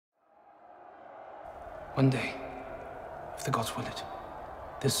One day, if the gods will it,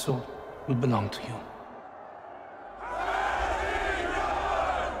 this sword will belong to you.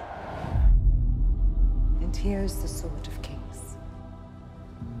 And here is the Sword of Kings.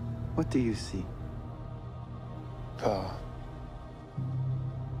 What do you see? Power.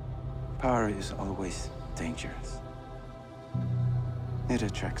 Power is always dangerous. It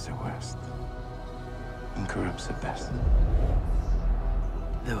attracts the worst and corrupts the best.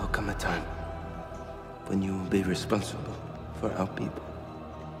 There will come a time when you will be responsible for our people.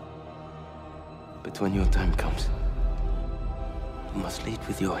 But when your time comes, you must lead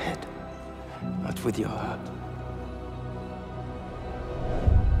with your head, not with your heart.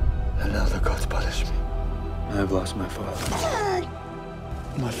 Allow the gods punish me. I have lost my father.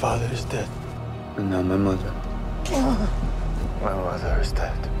 My father is dead. And now my mother. My mother is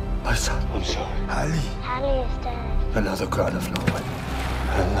dead. My son. I'm sorry. Hallie is dead. Another god of Norway.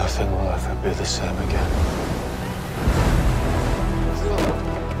 And nothing will ever be the same again.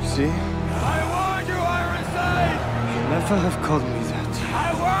 See? I warned you, Ironside! You never have called me that.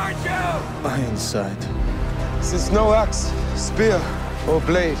 I warned you! Ironside. Since no axe, spear, or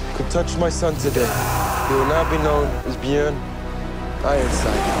blade could touch my son today, he will now be known as Bjorn,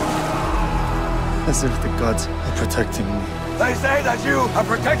 Ironside. As if the gods are protecting me. They say that you are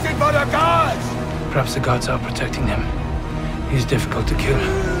protected by the gods! Perhaps the gods are protecting him. He's difficult to kill.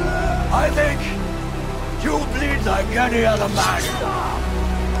 I think you bleed like any other man.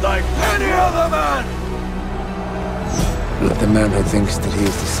 Like any other man! Let the man who thinks that he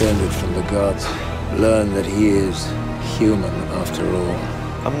is descended from the gods learn that he is human after all.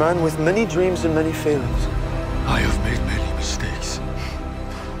 A man with many dreams and many failings. I have made many mistakes.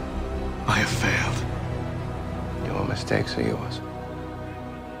 I have failed. Your mistakes are yours.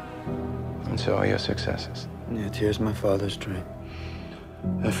 And so are your successes. Yet here's my father's dream.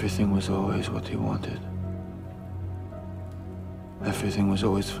 Everything was always what he wanted. Everything was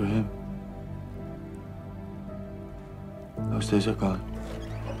always for him. Those days are gone.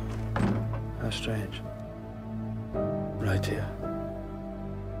 How strange. Right here.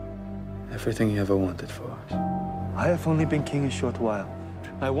 Everything he ever wanted for us. I have only been king a short while.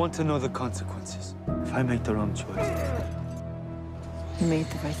 I want to know the consequences if I make the wrong choice. You made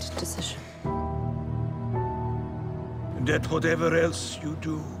the right decision. And that whatever else you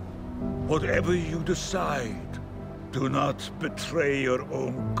do, whatever you decide, do not betray your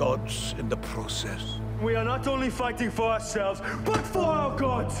own gods in the process. We are not only fighting for ourselves, but for our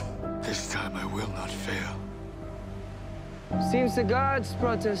gods! This time I will not fail. Seems the gods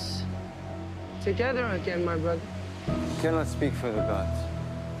brought us together again, my brother. You cannot speak for the gods.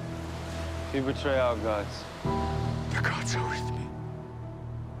 If you betray our gods, The gods are with me.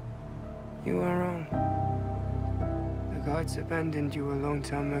 You are wrong. The gods abandoned you a long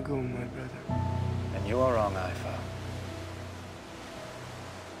time ago, my brother. and you are wrong, Ifa.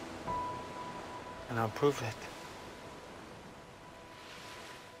 And I'll prove it.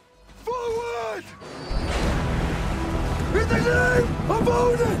 Forward! In the name of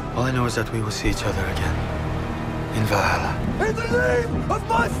Odin! All I know is that we will see each other again. In Valhalla. In the name of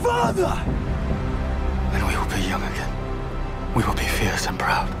my father! And we will be young again. We will be fierce and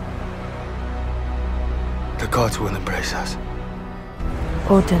proud. The gods will embrace us.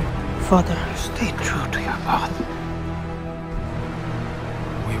 Odin, father. Stay true to your path.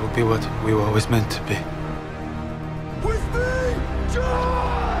 We will be what we were always meant to be. With me,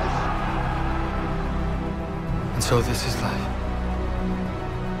 George! And so this is life.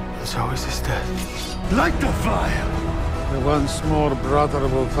 And so is this death. Light the fire! The once more brother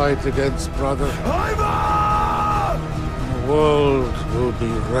will fight against brother. I'm on! The world will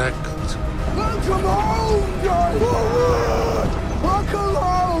be wrecked. Welcome home, guys! Forward! Walk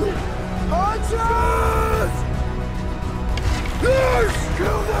alone! Archers! Yes!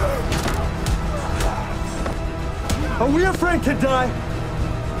 Kill them! Are we afraid to die?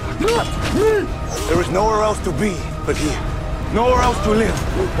 Not me! There is nowhere else to be but here. Nowhere else to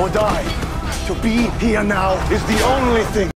live or die. To be here now is the only thing.